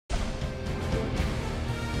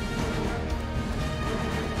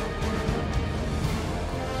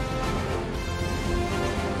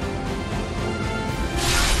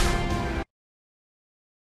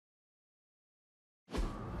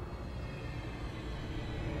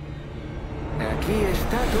Aquí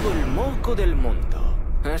está todo el moco del mundo.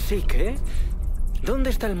 Así que, ¿dónde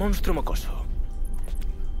está el monstruo mocoso?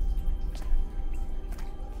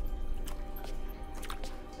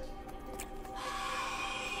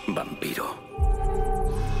 Vampiro.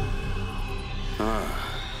 Ah,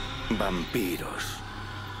 vampiros.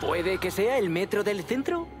 ¿Puede que sea el metro del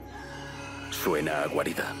centro? Suena a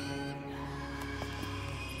guarida.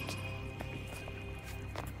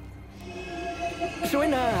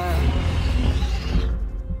 Suena a...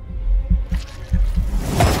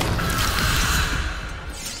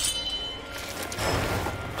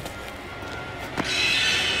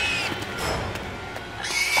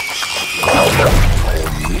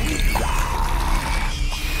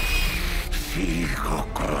 Sigo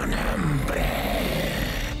con hambre.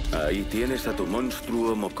 Ahí tienes a tu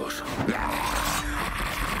monstruo mocoso.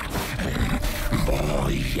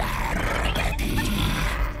 Voy a repetir.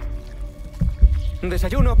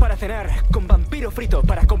 Desayuno para cenar, con vampiro frito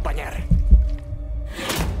para acompañar.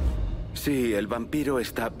 Sí, el vampiro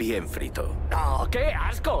está bien frito. ¡Oh, qué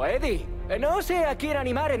asco, Eddie! No sé a quién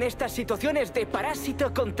animar en estas situaciones de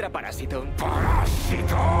parásito contra parásito.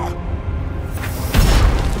 ¡Parásito!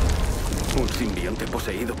 ¿Un simbionte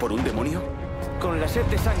poseído por un demonio? Con la sed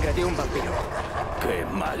de sangre de un vampiro. ¡Qué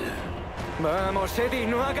mal! ¡Vamos, Eddie,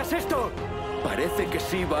 no hagas esto! Parece que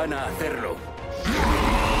sí van a hacerlo.